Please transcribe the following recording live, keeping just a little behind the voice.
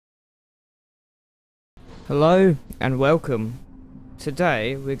Hello and welcome.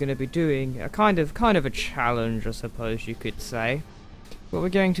 Today we're going to be doing a kind of a challenge, I suppose you could say. What we're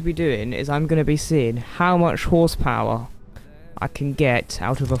going to be doing is I'm going to be seeing how much horsepower I can get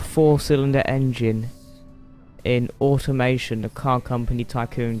out of a 4-cylinder engine in Automation, the car company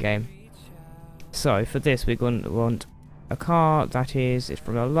tycoon game. So for this we're going to want a car that is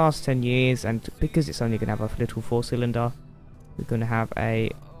from the last 10 years, and because it's only going to have a little 4-cylinder, we're going to have a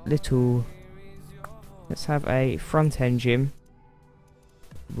little... Let's have a front engine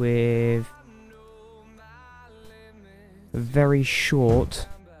with a very short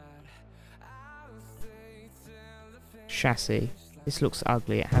chassis. This looks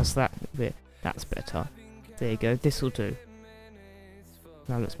ugly, it has that bit. That's better. There you go, this will do.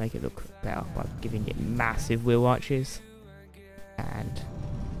 Now let's make it look better by giving it massive wheel arches and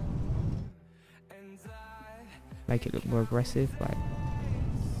make it look more aggressive. Like,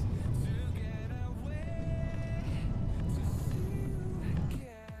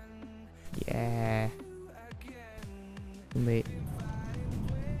 yeah. Wait.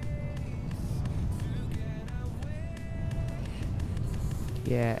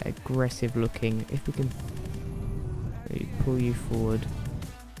 Yeah, aggressive looking. If we can really pull you forward,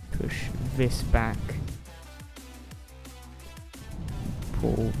 push this back,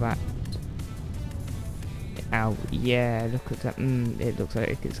 pull that out. Yeah, look at that. It looks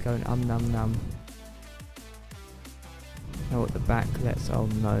like it's going num num. Oh, at the back, oh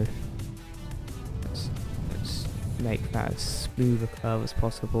no. Let's make that as smooth a curve as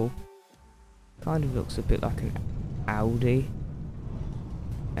possible. Kind of looks a bit like an Audi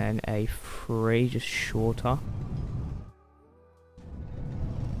and a 3, just shorter.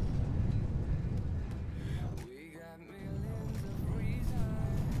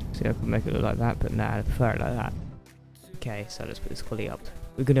 See, I could make it look like that, but nah, I prefer it like that. Okay, so let's put this quality up.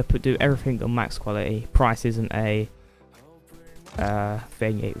 We're gonna do everything on max quality. Price isn't a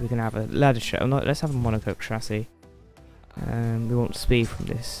thingy. We're gonna have a ladder chassis. No, let's have a monocoque chassis. We want speed from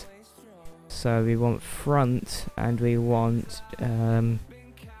this. So we want front, and we want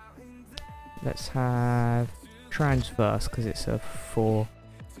let's have transverse because it's a 4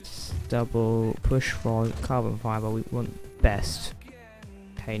 double push rod carbon fiber. We want best.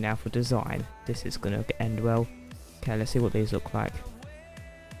 Okay, now for design. This is gonna end well. Okay, let's see what these look like.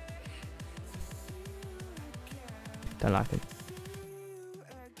 Don't like them.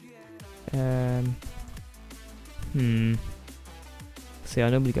 See, I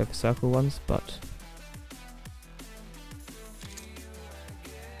normally go for circle ones, but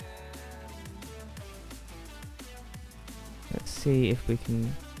let's see if we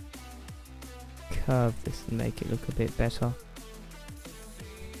can curve this and make it look a bit better.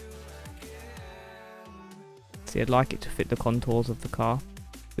 See, I'd like it to fit the contours of the car.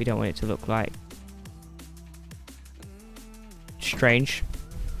 We don't want it to look like strange.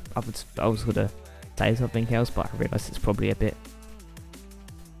 I was gonna say something else, but I realised it's probably a bit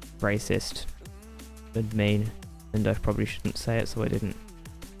racist and mean, and I probably shouldn't say it, so I didn't.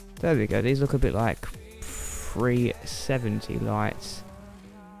 There we go, these look a bit like 370 lights.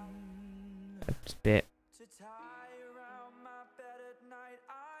 A bit.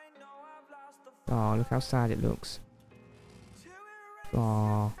 Oh, look how sad it looks.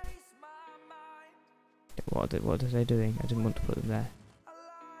 Oh. What are they doing? I didn't want to put them there.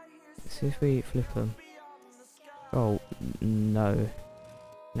 Let's see if we flip them. Oh, no.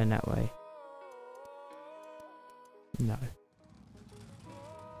 No, that way. No.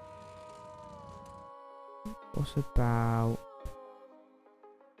 What about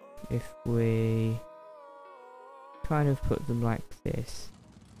if we kind of put them like this?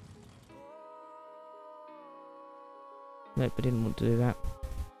 Nope, I didn't want to do that.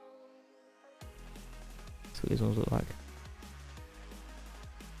 That's what these ones look like.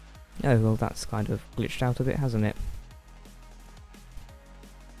 Oh well, that's kind of glitched out a bit, hasn't it?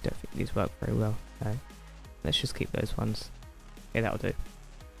 Don't think these work very well. No. Let's just keep those ones. Okay, that'll do.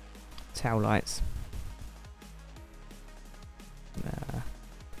 Tail lights.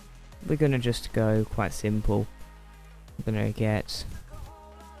 We're gonna just go quite simple. We're gonna get...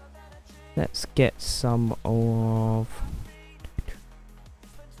 Let's get some of...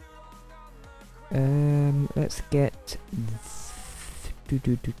 let's get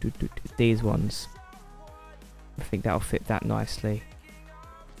these ones. I think that'll fit that nicely.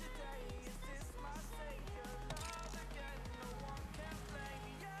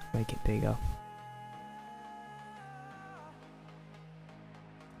 Make it bigger.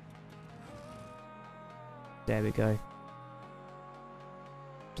 There we go.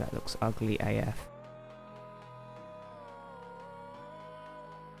 That looks ugly AF.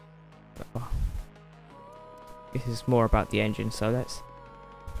 Oh. This is more about the engine, so let's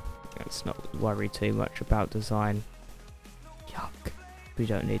not worry too much about design. Yuck. We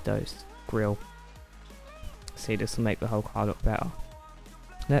don't need those. Grill. See, this will make the whole car look better.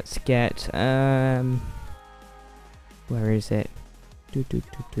 Let's get, where is it?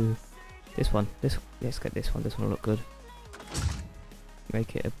 This one. Let's get this one. This one will look good.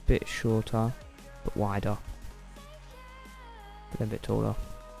 Make it a bit shorter, but wider. But a bit taller.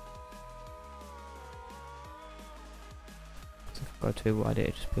 So if I go too wide,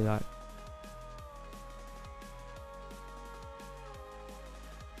 it'd just be like...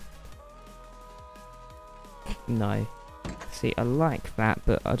 No. See, I like that,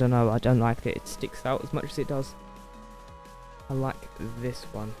 but I don't know, I don't like it. It sticks out as much as it does. I like this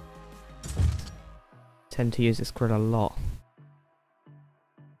one. Tend to use this grill a lot.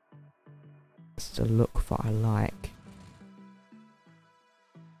 It's the look that I like.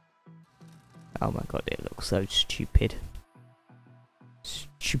 Oh my god, it looks so stupid.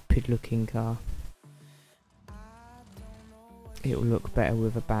 Stupid looking car. It will look better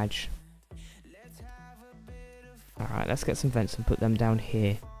with a badge. Alright, let's get some vents and put them down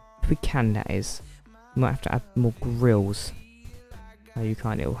here. If we can, that is. We might have to add more grills. No, you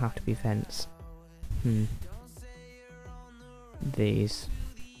can't, it will have to be vents. These.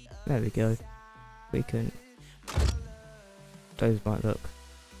 There we go. We can... Those might look...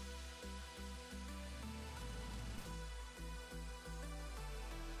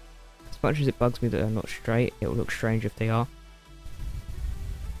 As much as it bugs me that they're not straight, it will look strange if they are.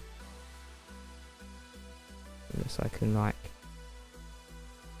 Unless I can, like,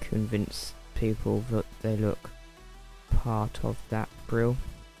 convince people that they look part of that grill.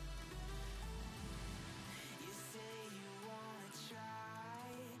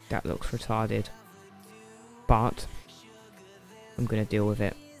 That looks retarded. But I'm gonna deal with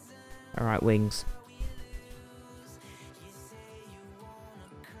it. Alright, wings.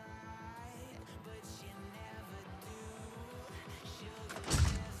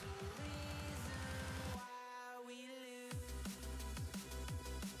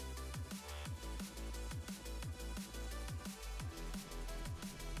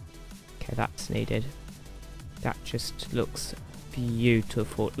 Okay, that's needed. That just looks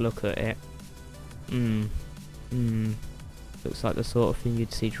beautiful. Look at it. Looks like the sort of thing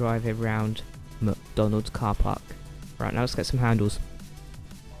you'd see driving around McDonald's car park. Right, now let's get some handles.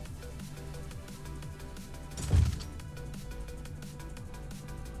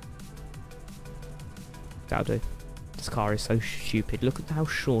 That'll do. This car is so stupid. Look at how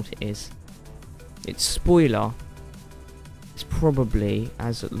short it is. Its spoiler is probably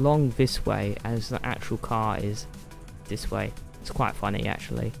as long this way as the actual car is this way. It's quite funny,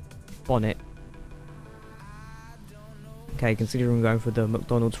 actually. Bonnet. Okay, considering we're going for the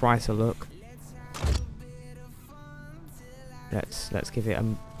McDonald's Ricer look, let's give it a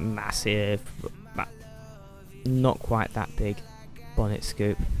massive, not quite that big, bonnet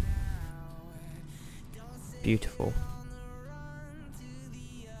scoop. Beautiful.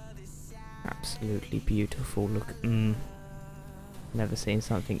 Absolutely beautiful. Look, never seen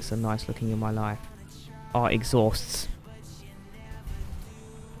something so nice looking in my life. Oh, exhausts.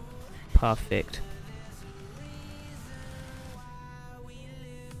 Perfect.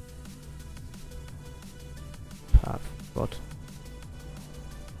 God.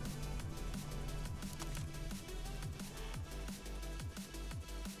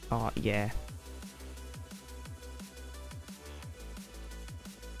 Oh, yeah.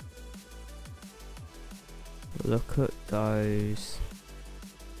 Look at those.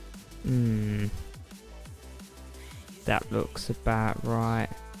 That looks about right.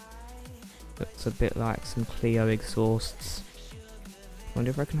 Looks a bit like some Clio exhausts.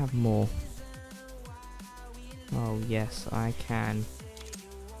 Wonder if I can have more. Oh yes, I can.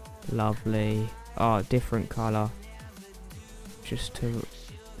 Lovely. Oh, different colour. Just to...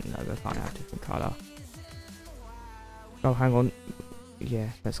 No, I can't have different colour. Oh, hang on. Yeah,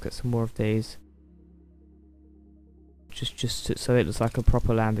 let's get some more of these. Just so it looks like a proper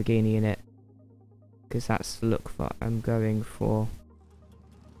Lamborghini in it. Because that's the look that I'm going for.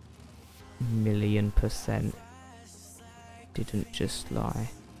 1,000,000%. Didn't just lie.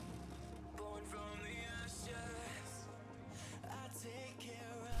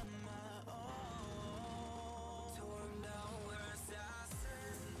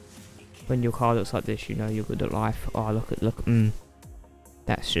 When your car looks like this, you know you're good at life. Oh, look,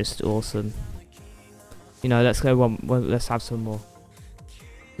 that's just awesome. You know, let's go one, let's have some more.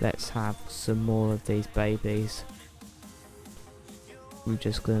 Let's have some more of these babies. We're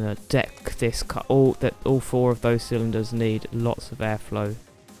just gonna deck this car. All four of those cylinders need lots of airflow.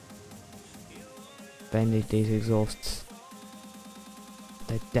 They need these exhausts.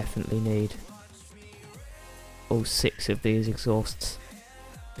 They definitely need all 6 of these exhausts.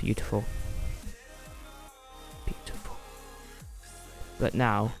 Beautiful. Beautiful. But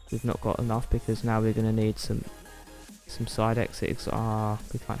now we've not got enough because now we're gonna need some side exits. Ah,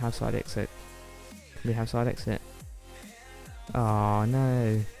 we can't have side exit. Can we have side exit? Oh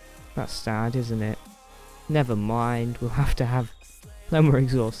no. That's sad, isn't it? Never mind, we'll have to have no more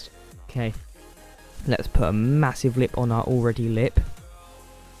exhaust. Okay. Let's put a massive lip on our already lip.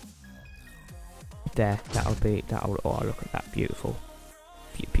 There, that'll, oh look at that, beautiful.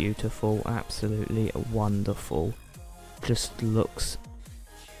 Beautiful, absolutely wonderful. Just looks,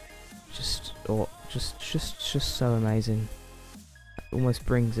 just so amazing. It almost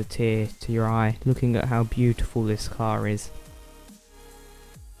brings a tear to your eye, looking at how beautiful this car is.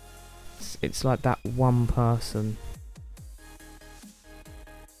 It's like that one person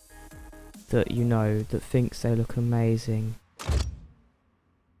that you know that thinks they look amazing,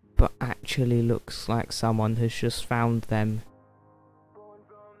 but actually looks like someone has just found them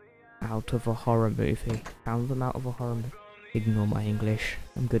out of a horror movie. Found them out of a horror movie. Ignore my English,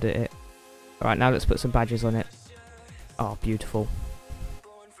 I'm good at it. Alright, now let's put some badges on it. Oh, beautiful.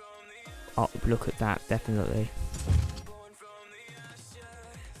 Oh, look at that, definitely.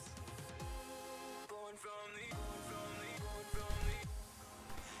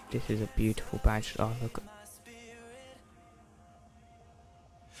 This is a beautiful badge. Oh, look.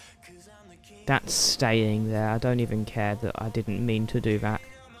 That's staying there. I don't even care that I didn't mean to do that.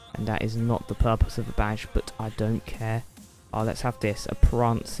 And that is not the purpose of the badge, but I don't care. Oh, let's have this. A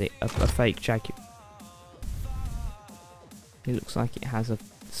a fake Jaguar. It looks like it has a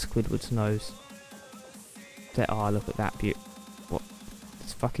Squidward's nose. There, oh, look at that beauty. What?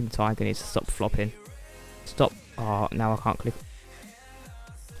 This fucking tiger needs to stop flopping. Stop. Oh, now I can't click.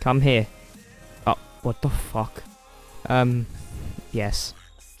 Come here. Oh, what the fuck? Yes.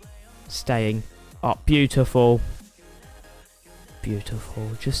 Staying. Oh, beautiful.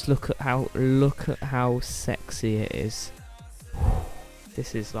 Beautiful. Just look at how sexy it is.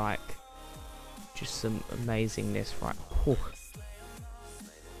 This is like just some amazingness, right? Whew.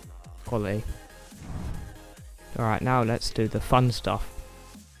 Quality. Alright, now let's do the fun stuff.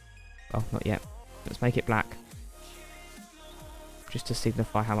 Oh, not yet. Let's make it black. Just to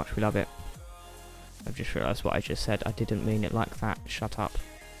signify how much we love it. I've just realised what I just said. I didn't mean it like that. Shut up.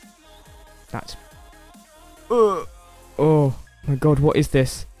 That's... Oh my god, what is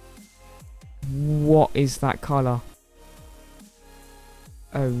this? What is that colour?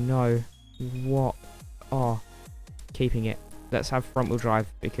 Oh no. What? Oh. Keeping it. Let's have front wheel drive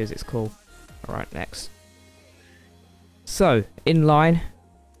because it's cool. Alright, next. So, in line.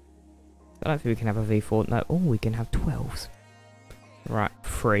 I don't think we can have a V4. No. Oh, we can have 12s. Right,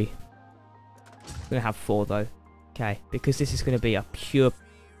 3. I'm gonna have 4 though. Okay, because this is gonna be a pure...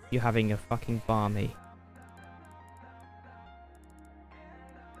 You're having a fucking barmy.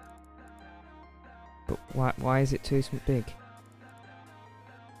 But why is it too big?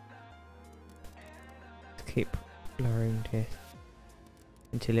 Let's keep blurring this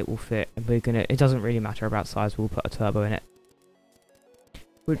until it will fit. And we're gonna... It doesn't really matter about size. We'll put a turbo in it.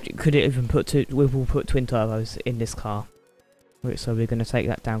 Could it even put we will put twin turbos in this car. So we're going to take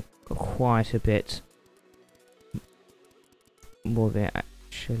that down quite a bit more than it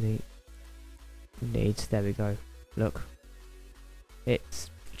actually needs. There we go. Look, it's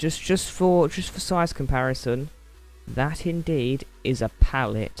just for size comparison. That indeed is a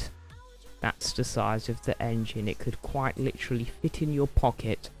pallet. That's the size of the engine. It could quite literally fit in your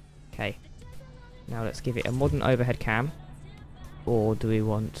pocket. Okay. Now let's give it a modern overhead cam. Or do we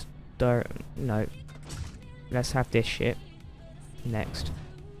want... No. Let's have this shit. Next.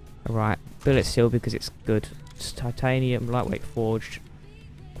 Alright. Billet steel because it's good. It's titanium, lightweight forged.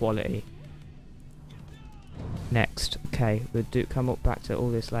 Quality. Next. Okay. We'll come up back to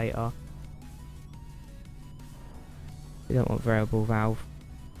all this later. We don't want variable valve.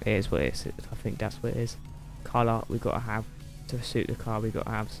 It is what it is. I think that's what it is. Colour. We've got to have... To suit the car, we've got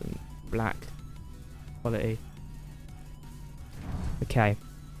to have some black quality. Okay.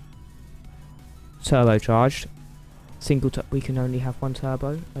 Turbocharged. Single we can only have one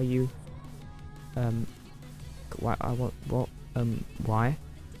turbo. Are you why I want what why?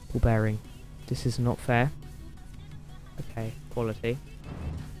 Ball bearing. This is not fair. Okay, quality.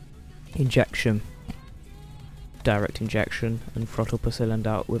 Injection. Direct injection and throttle per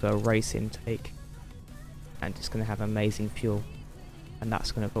cylinder with a race intake. And it's gonna have amazing fuel. And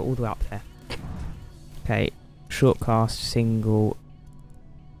that's gonna go all the way up there. Okay, short cast single.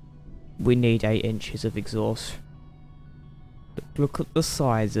 We need 8 inches of exhaust. Look at the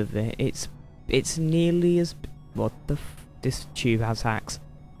size of it. It's It's nearly as... What the this tube has hacks.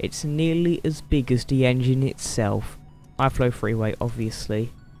 It's nearly as big as the engine itself. High flow freeway,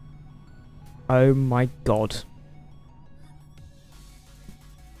 obviously. Oh my god.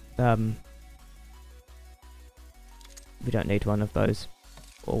 We don't need one of those.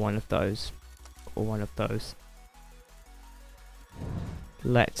 Or one of those. Or one of those.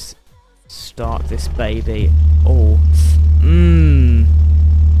 Let's start this baby. Oh.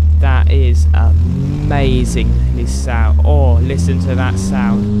 That is amazingly sound. Oh, listen to that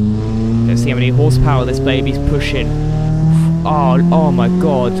sound. Let's see how many horsepower this baby's pushing. Oh my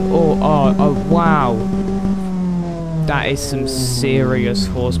god. Oh, wow. That is some serious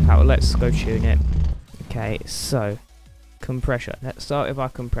horsepower. Let's go tune it. Okay, so compression. Let's start with our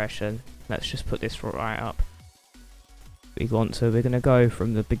compression. Let's just put this right up. We're gonna go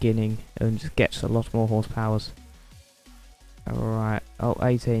from the beginning and just get a lot more horsepowers. Alright. Oh,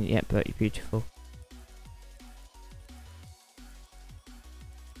 18. Yep, very beautiful.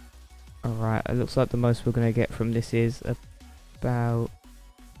 Alright, it looks like the most we're gonna get from this is about...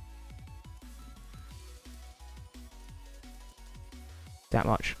 that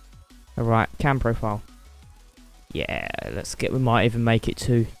much. Alright, cam profile. Yeah, let's get... we might even make it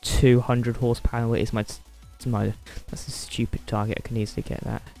to 200 horsepower. It is my... that's a stupid target. I can easily get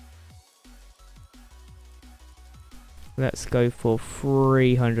that. Let's go for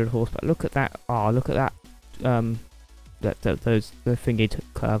 300 horsepower. Look at that. Oh, look at that. The thingy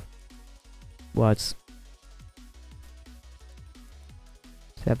curve. Words.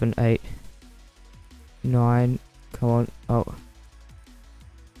 7, 8, 9. Come on. Oh.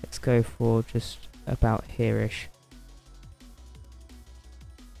 Let's go for just about here-ish.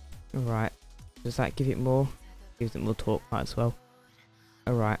 Alright. Does that give it more? Gives it more torque, might as well.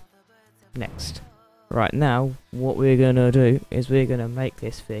 Alright. Next. Right, now, what we're gonna do is we're gonna make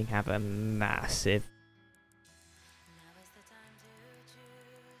this thing have a massive...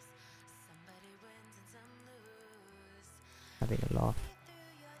 having a laugh.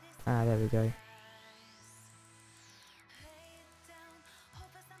 Ah, there we go.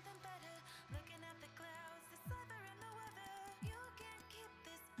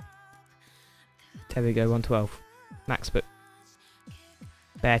 There we go, 112. Max, but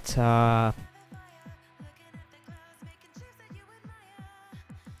better.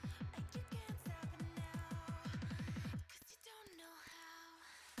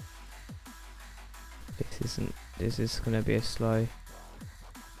 This is gonna be a slow.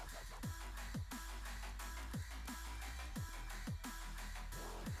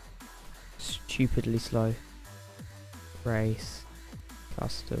 Stupidly slow. Race.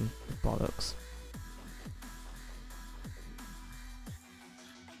 Custom. Bollocks.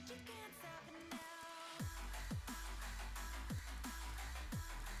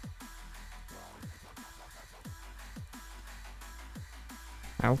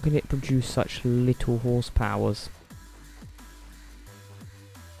 How can it produce such little horsepowers?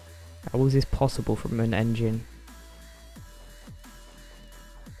 How is this possible from an engine?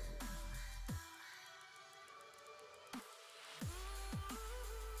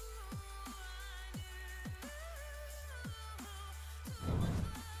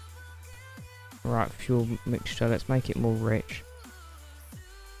 Right, fuel mixture, let's make it more rich.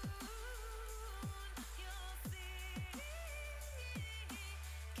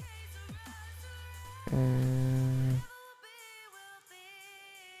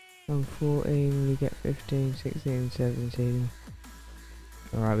 On 14 we get 15, 16, 17.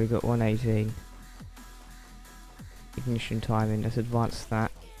 Alright, we got 118. Ignition timing, let's advance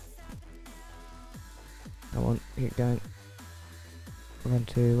that. Come on, keep going. 1,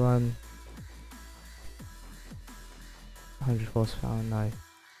 2, 1. 100 horsepower, no.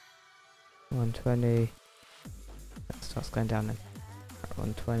 120. That starts going down then.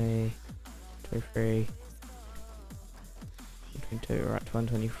 120. 23. 22, right,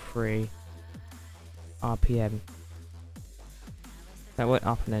 123 RPM. That went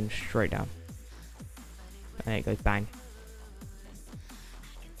up and then straight down. And it goes bang.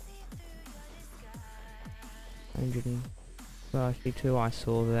 132 I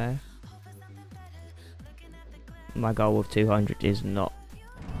saw there. My goal of 200 is not...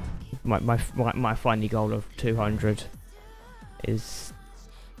 My final goal of 200 is...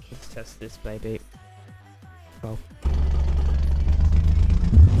 let's test this baby. Well.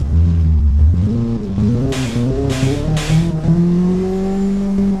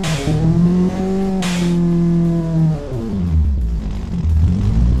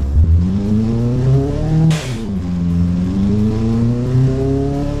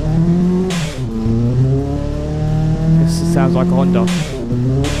 This sounds like a Honda.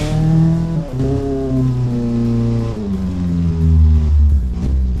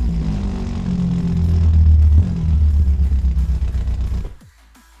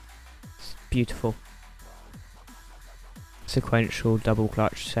 sequential double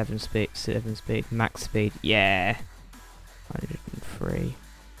clutch, 7 speed, max speed. Yeah, 103.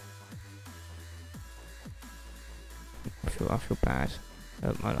 I feel bad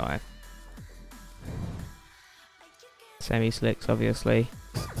about my life. Semi slicks, obviously.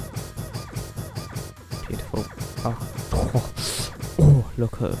 Beautiful. Oh,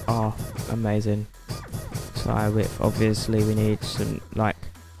 look at, oh, amazing. Tire width, obviously we need some, like,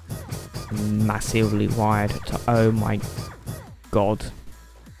 massively wide. Oh my god.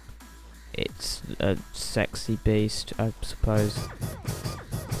 It's a sexy beast, I suppose.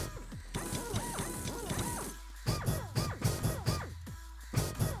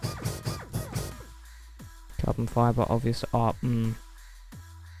 Carbon fibre, obviously. Oh,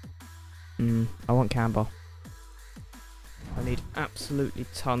 I want camber. I need absolutely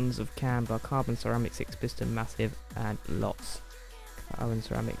tons of camber. Carbon ceramic 6 piston, massive, and lots. Carbon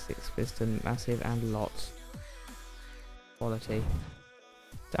ceramic 6 piston, massive, and lots. Quality.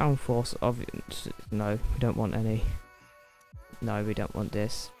 Downforce, obviously. No, we don't want any. No, we don't want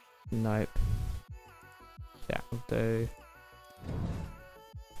this. Nope. That will do.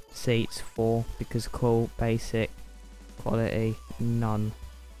 Seats 4 because cool, basic, quality, none.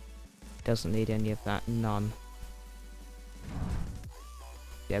 Doesn't need any of that, none.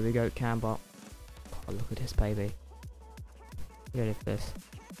 There we go, camber. Oh, look at this baby. Ready for this?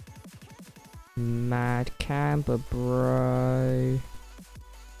 Mad camber, bro.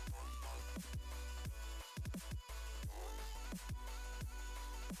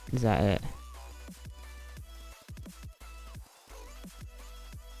 Is that it?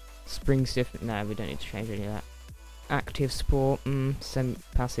 Springs different. No, we don't need to change any of that. Active sport,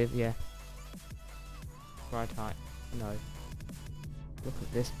 semi-passive, yeah. Ride height, no. Look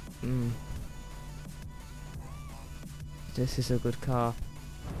at this, This is a good car,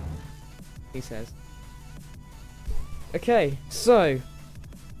 he says. Okay, so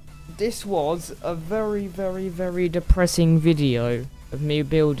this was a very, very, very depressing video of me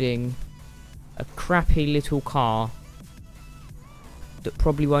building a crappy little car that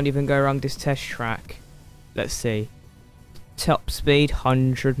probably won't even go around this test track. Let's see. Top speed,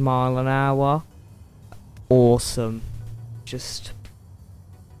 100 mile an hour. Awesome. Just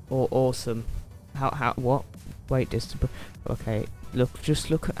awesome. What? Wait, this. Okay, just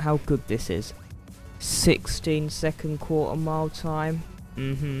look at how good this is. 16-second quarter mile time.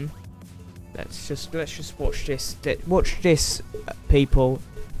 Let's just watch this. Watch this, people.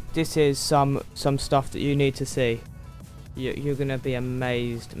 This is some stuff that you need to see. You're gonna be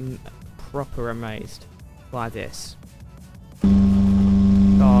amazed, proper amazed by this.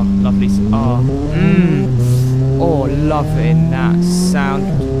 Oh, lovely. Oh, loving that sound.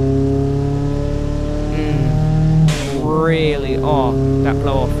 Really. Oh, that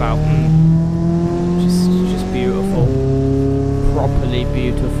blow off valve. Just beautiful. Properly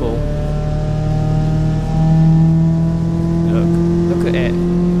beautiful. Look at it.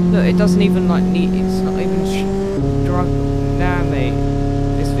 Look, it doesn't even like need. It's not even struggling. Nah, mate.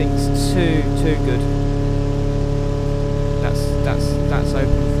 This thing's too good. That's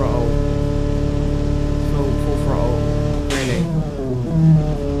open throttle. Full throttle. Really.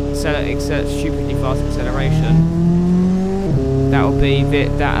 Exert stupidly fast acceleration. That will be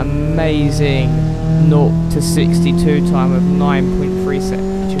that amazing 0 to 62 time of 9.3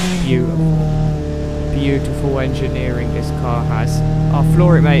 seconds. Just beautiful. Beautiful engineering this car has. Oh,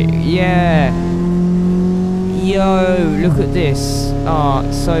 floor it, mate. Yeah. Yo, look at this.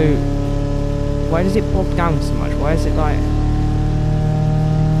 So why does it bog down so much? Why is it like?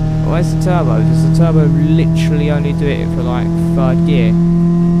 Where's the turbo? Does the turbo literally only do it for like 3rd gear?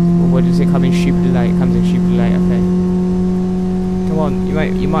 Or where does it come in stupidly late? It comes in stupidly late, okay. Come on,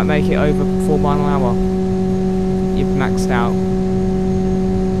 you might make it over 4 mile an hour. You've maxed out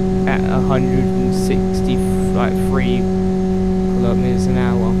at 160, like 3 kilometers an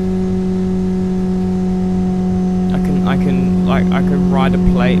hour. I can ride a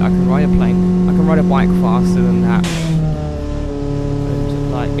plane. I can ride a bike faster than that.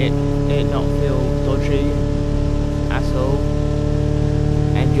 And like it not feel dodgy at all.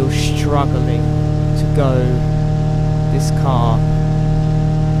 And you're struggling to go this car.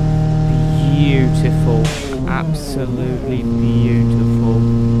 Beautiful, absolutely beautiful.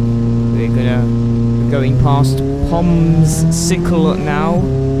 We're going past Pom's Sickle now.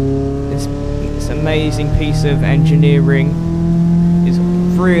 This amazing piece of engineering is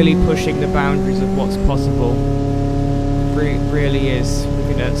really pushing the boundaries of what's possible. Really is.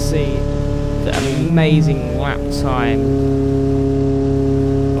 We're gonna see the amazing lap time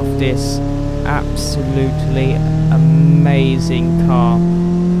of this absolutely amazing car.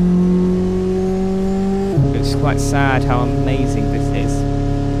 It's quite sad how amazing this is,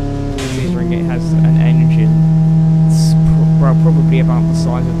 considering it has an engine. It's probably about the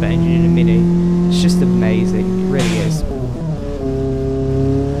size of the engine in a Mini. It's just amazing, it really is.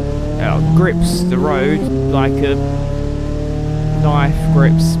 It grips the road like a knife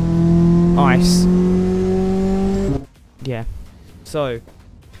grips ice. Yeah, so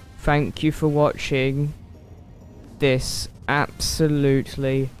thank you for watching this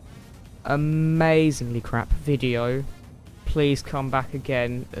absolutely amazingly crap video. Please come back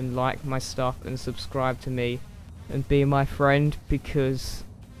again and like my stuff and subscribe to me and be my friend, because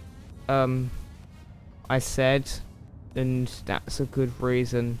I said, and that's a good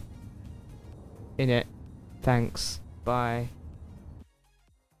reason, innit? Thanks, bye.